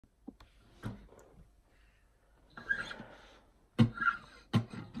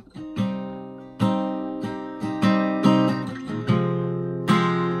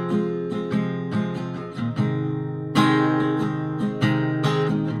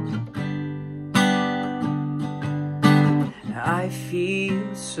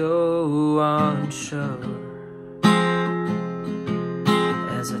feel so unsure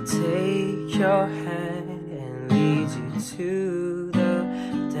as I take your hand and lead you to the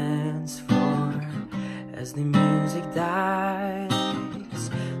dance floor. As the music dies,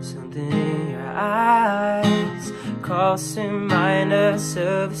 something in your eyes calls to mind us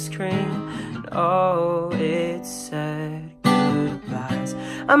of a scream, and all it said goodbyes.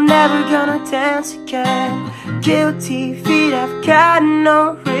 I'm never gonna dance again. Guilty feet have got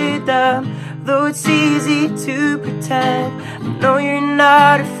no rhythm, though it's easy to pretend. I know you're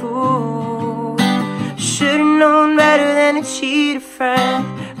not a fool. Should've known better than to cheat a friend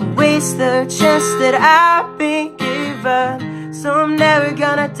and waste the chance that I've been given. So I'm never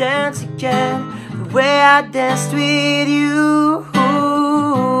gonna dance again the way I danced with you.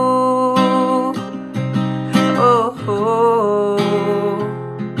 Oh, oh.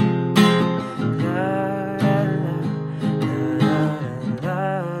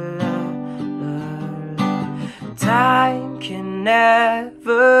 Time can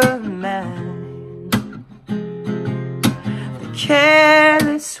never mend the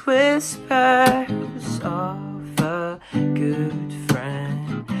careless whispers of a good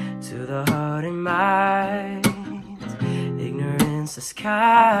friend. To the heart and mind, ignorance is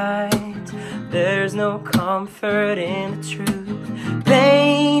kind. There's no comfort in the truth.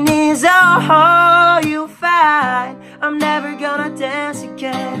 Pain is all you'll find. I'm never gonna dance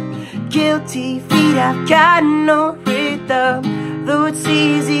again. Guilty feet have got no rhythm, though it's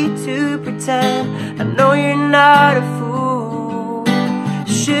easy to pretend. I know you're not a fool.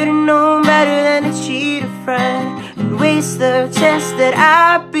 Should've known better than to cheat a friend and waste the chance that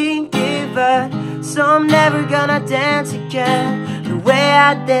I've been given. So I'm never gonna dance again the way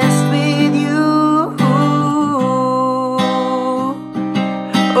I danced with you.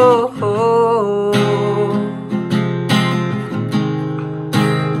 Oh, oh.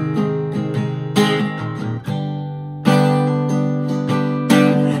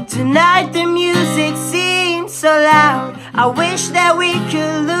 Tonight the music seems so loud. I wish that we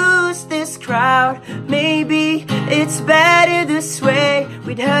could lose this crowd. Maybe it's better this way.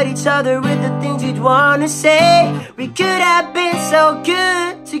 We'd hurt each other with the things you'd wanna say. We could have been so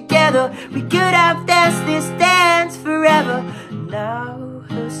good together. We could have danced this dance forever. Now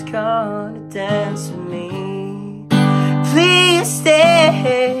who's gonna dance with me? Please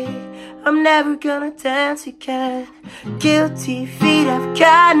stay. I'm never gonna dance again. Guilty feet have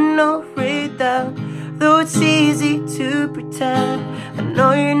got no rhythm, though it's easy to pretend. I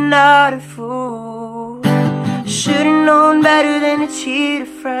know you're not a fool. Should've known better than to cheat a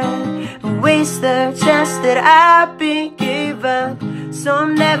friend and waste the chance that I've been given. So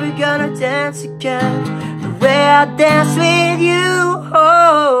I'm never gonna dance again the way I danced with you.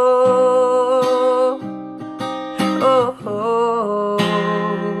 Oh.